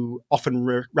who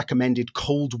often recommended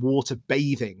cold water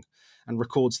bathing, and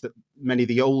records that many of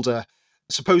the older,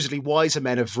 supposedly wiser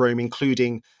men of Rome,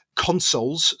 including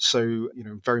consuls, so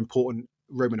very important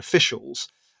Roman officials,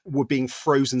 were being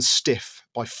frozen stiff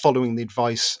by following the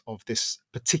advice of this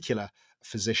particular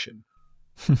physician.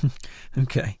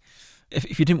 Okay.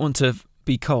 If you didn't want to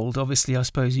be cold, obviously, I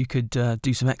suppose you could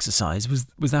do some exercise.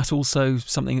 Was that also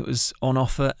something that was on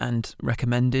offer and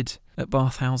recommended at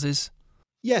bathhouses?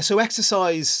 Yeah, so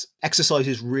exercise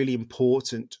is really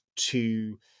important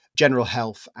to general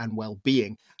health and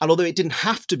well-being. And although it didn't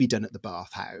have to be done at the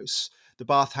bathhouse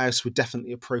would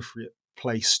definitely appropriate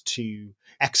place to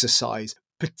exercise,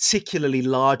 particularly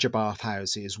larger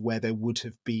bathhouses where there would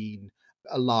have been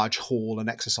a large hall, an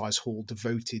exercise hall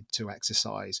devoted to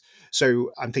exercise.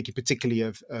 So I'm thinking particularly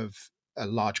of a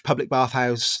large public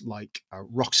bathhouse like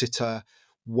Wroxeter,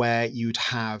 where you'd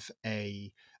have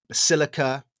a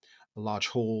basilica, a large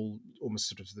hall, almost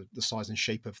sort of the size and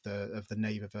shape of the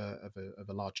nave of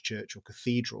a large church or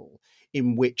cathedral,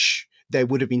 in which there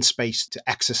would have been space to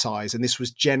exercise, and this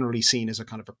was generally seen as a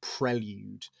kind of a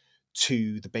prelude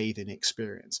to the bathing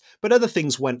experience. But other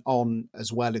things went on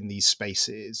as well in these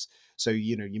spaces. So,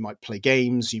 you might play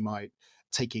games, you might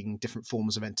taking different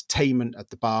forms of entertainment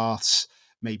at the baths,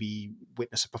 maybe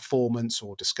witness a performance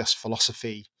or discuss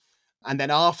philosophy. And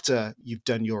then after you've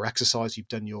done your exercise, you've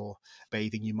done your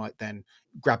bathing, you might then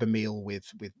grab a meal with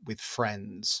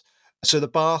friends. So the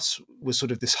baths was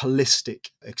sort of this holistic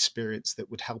experience that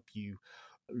would help you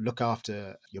look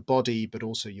after your body, but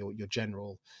also your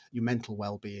mental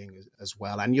well-being as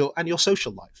well, and your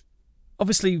social life.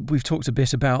 Obviously, we've talked a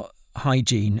bit about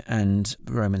hygiene and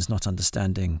Romans not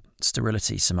understanding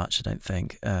sterility so much, I don't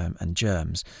think, and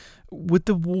germs. Would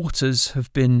the waters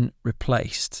have been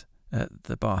replaced at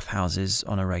the bathhouses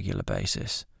on a regular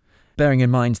basis? Bearing in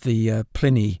mind the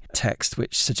Pliny text,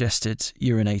 which suggested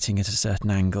urinating at a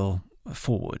certain angle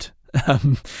forward.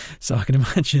 So I can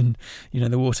imagine,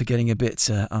 the water getting a bit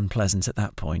unpleasant at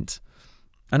that point.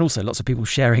 And also lots of people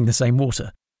sharing the same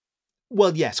water.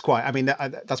 Well, yes, quite. I mean,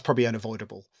 that's probably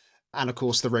unavoidable. And of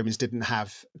course, the Romans didn't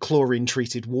have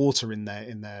chlorine-treated water in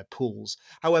their pools.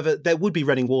 However, there would be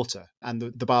running water, and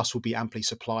the baths would be amply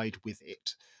supplied with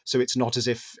it. So it's not as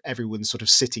if everyone's sort of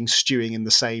sitting, stewing in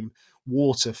the same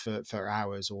water for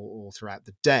hours or throughout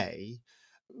the day.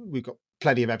 We've got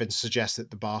plenty of evidence to suggest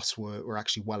that the baths were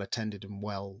actually well attended and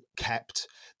well kept.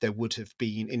 There would have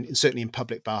been, certainly in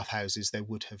public bathhouses, there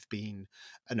would have been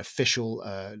an official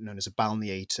known as a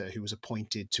balneator who was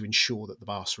appointed to ensure that the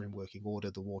baths were in working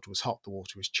order, the water was hot, the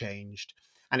water was changed.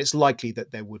 And it's likely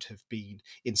that there would have been,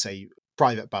 in, say,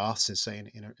 private baths, as say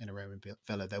in a Roman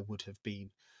villa, there would have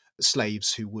been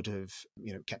slaves who would have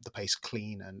kept the place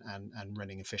clean and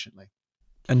running efficiently.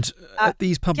 And at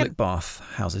these public bath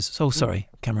houses, sorry,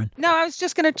 Cameron. No, I was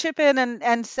just going to chip in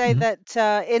and say that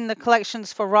in the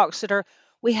collections for Wroxeter,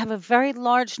 we have a very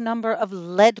large number of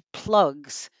lead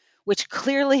plugs, which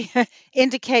clearly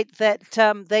indicate that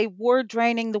they were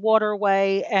draining the water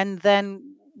away and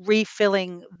then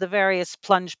refilling the various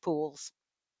plunge pools.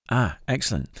 Ah,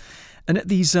 excellent. And at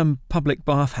these public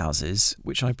bathhouses,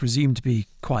 which I presume to be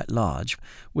quite large,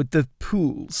 would the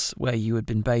pools where you had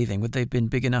been bathing, would they have been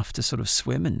big enough to sort of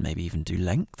swim and maybe even do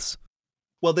lengths?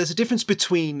 Well, there's a difference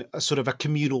between a sort of a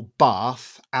communal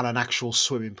bath and an actual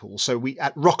swimming pool. So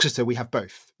at Wroxeter we have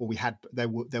both, or there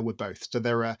were both. So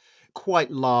there are quite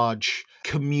large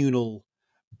communal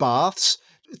baths.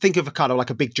 Think of a kind of like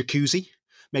a big jacuzzi,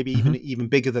 maybe even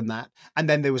bigger than that. And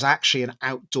then there was actually an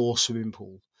outdoor swimming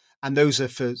pool. And those are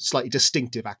for slightly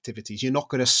distinctive activities. You're not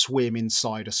going to swim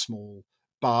inside a small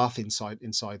bath inside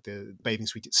the bathing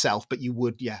suite itself, but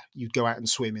you'd go out and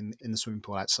swim in the swimming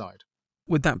pool outside.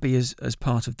 Would that be as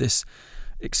part of this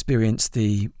experience,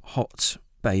 the hot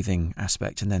bathing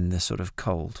aspect and then the sort of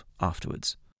cold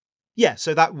afterwards? Yeah,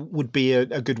 so that would be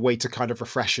a good way to kind of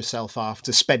refresh yourself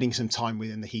after spending some time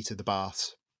within the heat of the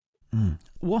baths.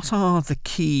 What are the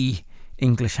key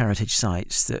English heritage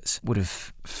sites that would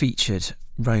have featured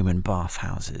Roman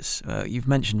bathhouses? You've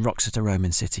mentioned Wroxeter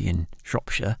Roman City in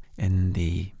Shropshire in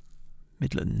the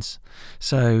Midlands.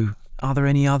 So are there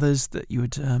any others that you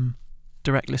would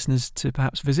direct listeners to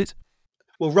perhaps visit?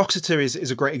 Well, Wroxeter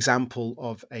is a great example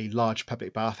of a large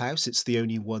public bathhouse. It's the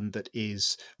only one that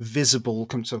is visible,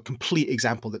 so a complete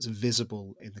example that's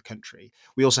visible in the country.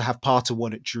 We also have part of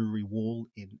one at Drury Wall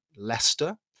in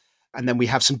Leicester. And then we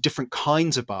have some different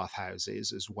kinds of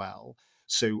bathhouses as well.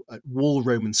 So at Wall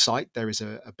Roman site, there is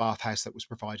a bathhouse that was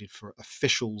provided for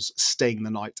officials staying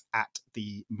the night at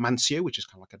the Mansio, which is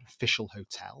kind of like an official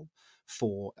hotel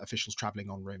for officials traveling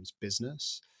on Rome's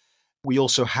business. We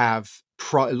also have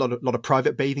a lot of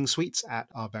private bathing suites at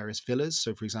our various villas.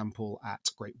 So, for example, at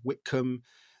Great Whitcomb,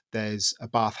 there's a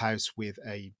bathhouse with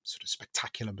a sort of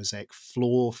spectacular mosaic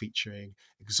floor featuring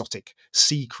exotic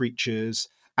sea creatures.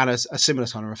 and a similar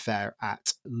kind of affair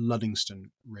at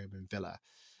Luddingston Roman Villa.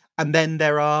 And then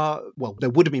there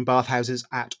would have been bathhouses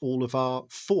at all of our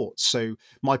forts. So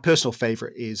my personal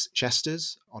favourite is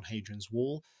Chester's on Hadrian's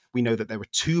Wall. We know that there were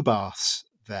 2 baths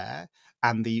there,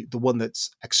 and the one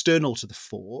that's external to the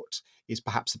fort is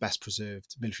perhaps the best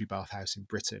preserved military bathhouse in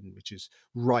Britain, which is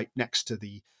right next to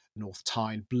the North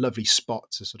Tyne. Lovely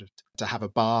spot to sort of to have a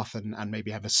bath and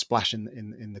maybe have a splash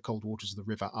in the cold waters of the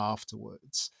river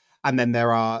afterwards. And then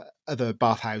there are other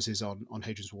bathhouses on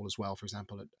Hadrian's Wall as well, for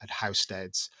example, at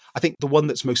Housesteads. I think the one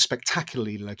that's most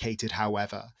spectacularly located,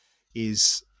 however,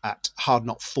 is at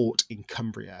Hardknott Fort in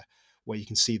Cumbria, where you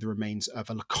can see the remains of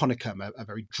a Laconicum, a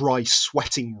very dry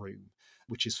sweating room,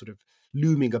 which is sort of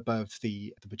looming above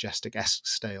the majestic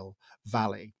Eskdale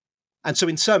Valley. And so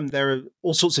in sum, there are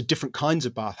all sorts of different kinds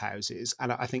of bathhouses,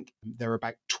 and I think there are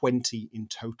about 20 in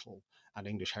total at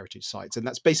English heritage sites. And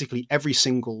that's basically every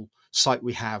single site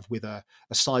we have with a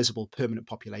sizable permanent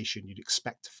population, you'd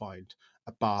expect to find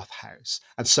a bathhouse.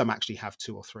 And some actually have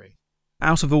 2 or 3.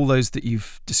 Out of all those that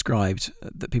you've described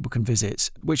that people can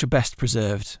visit, which are best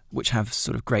preserved, which have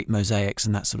sort of great mosaics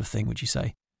and that sort of thing, would you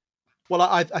say? Well,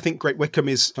 I think Great Wickham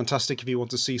is fantastic if you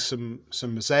want to see some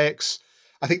mosaics.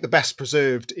 I think the best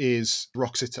preserved is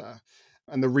Wroxeter.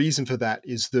 And the reason for that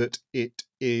is that it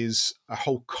is a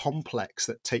whole complex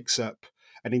that takes up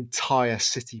an entire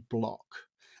city block.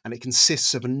 And it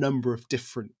consists of a number of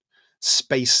different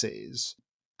spaces.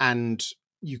 And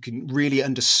you can really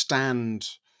understand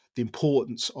the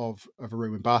importance of a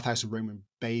Roman bathhouse and Roman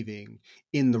bathing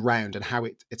in the round, and how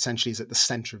it essentially is at the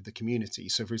centre of the community.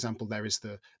 So, for example, there is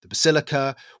the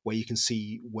Basilica, where you can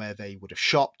see where they would have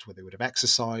shopped, where they would have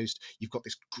exercised. You've got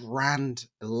this grand,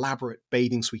 elaborate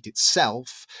bathing suite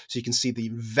itself, so you can see the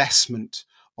investment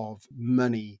of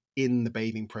money in the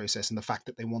bathing process and the fact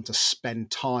that they want to spend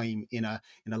time in a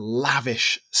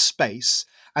lavish space.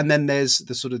 And then there's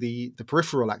the sort of the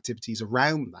peripheral activities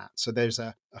around that. So there's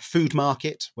a food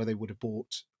market where they would have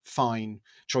bought fine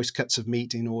choice cuts of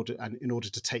meat in order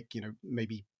to take,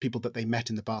 maybe people that they met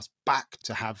in the bath back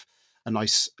to have a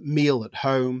nice meal at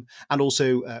home, and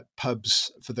also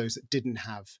pubs for those that didn't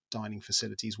have dining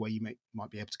facilities, where you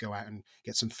might be able to go out and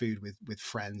get some food with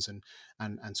friends and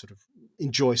sort of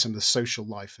enjoy some of the social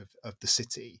life of the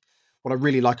city. What I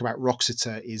really like about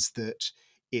Wroxeter is that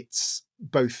it's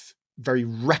both very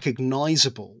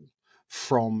recognizable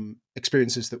from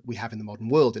experiences that we have in the modern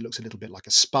world. It looks a little bit like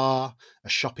a spa, a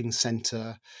shopping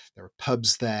centre, there are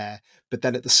pubs there, but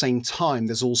then at the same time,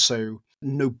 there's also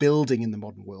no building in the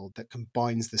modern world that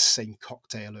combines the same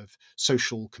cocktail of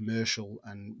social, commercial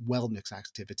and wellness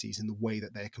activities in the way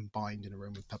that they're combined in a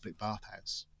Roman public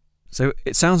bathhouse. So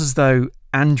it sounds as though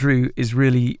Andrew is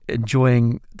really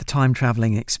enjoying the time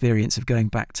travelling experience of going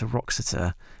back to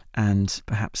Wroxeter and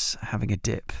perhaps having a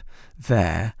dip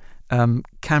there.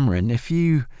 Cameron, if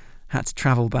you had to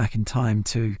travel back in time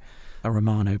to a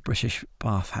Romano-British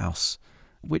bathhouse,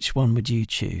 which one would you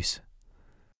choose?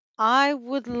 I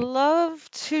would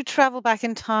love to travel back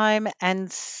in time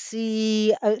and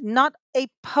see not a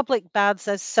public baths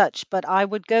as such, but I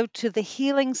would go to the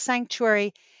healing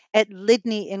sanctuary at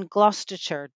Lydney in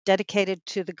Gloucestershire, dedicated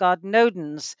to the god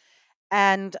Nodens.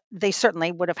 And they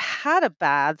certainly would have had a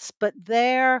baths, but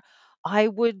there I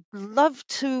would love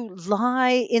to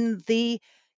lie in the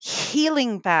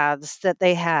healing baths that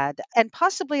they had. And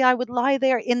possibly I would lie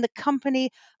there in the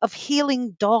company of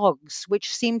healing dogs,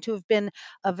 which seem to have been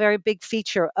a very big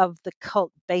feature of the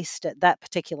cult based at that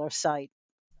particular site.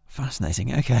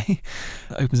 Fascinating. Okay.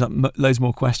 That opens up loads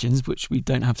more questions, which we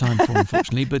don't have time for,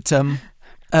 unfortunately. But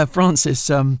Francis,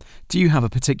 do you have a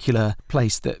particular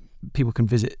place that people can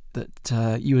visit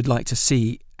that you would like to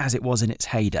see as it was in its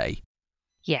heyday?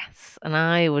 Yes, and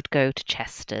I would go to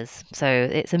Chester's. So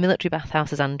it's a military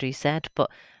bathhouse, as Andrew said, but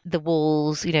the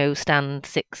walls, stand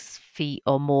 6 feet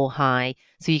or more high.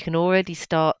 So you can already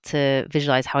start to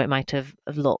visualise how it might have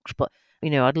looked. But,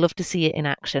 I'd love to see it in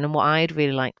action. And what I'd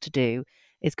really like to do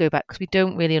is go back, because we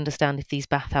don't really understand if these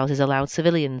bathhouses allowed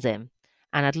civilians in.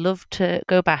 And I'd love to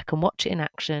go back and watch it in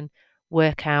action,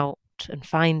 work out and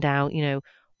find out,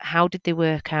 how did they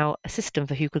work out a system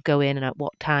for who could go in and at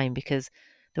what time? Because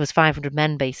there was 500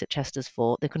 men based at Chester's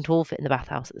Fort. They couldn't all fit in the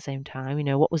bathhouse at the same time.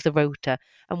 What was the rota?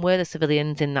 And were the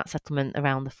civilians in that settlement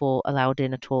around the fort allowed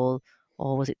in at all?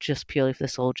 Or was it just purely for the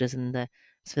soldiers and the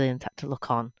civilians had to look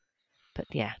on? But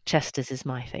yeah, Chester's is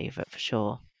my favourite for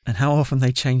sure. And how often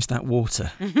they changed that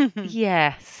water?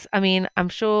 Yes. I'm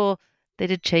sure they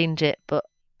did change it, but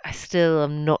I still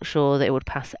am not sure that it would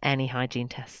pass any hygiene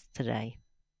tests today.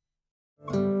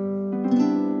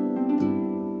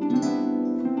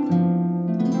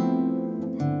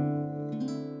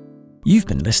 You've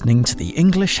been listening to the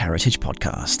English Heritage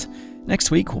Podcast. Next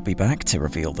week, we'll be back to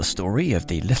reveal the story of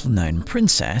the little-known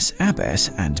princess, abbess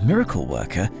and miracle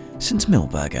worker, St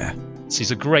Milberga.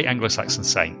 She's a great Anglo-Saxon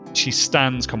saint. She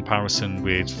stands comparison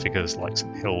with figures like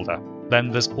St Hilda. Then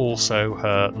there's also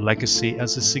her legacy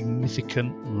as a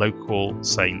significant local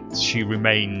saint. She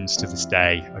remains to this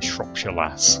day a Shropshire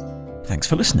lass. Thanks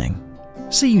for listening.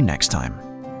 See you next time.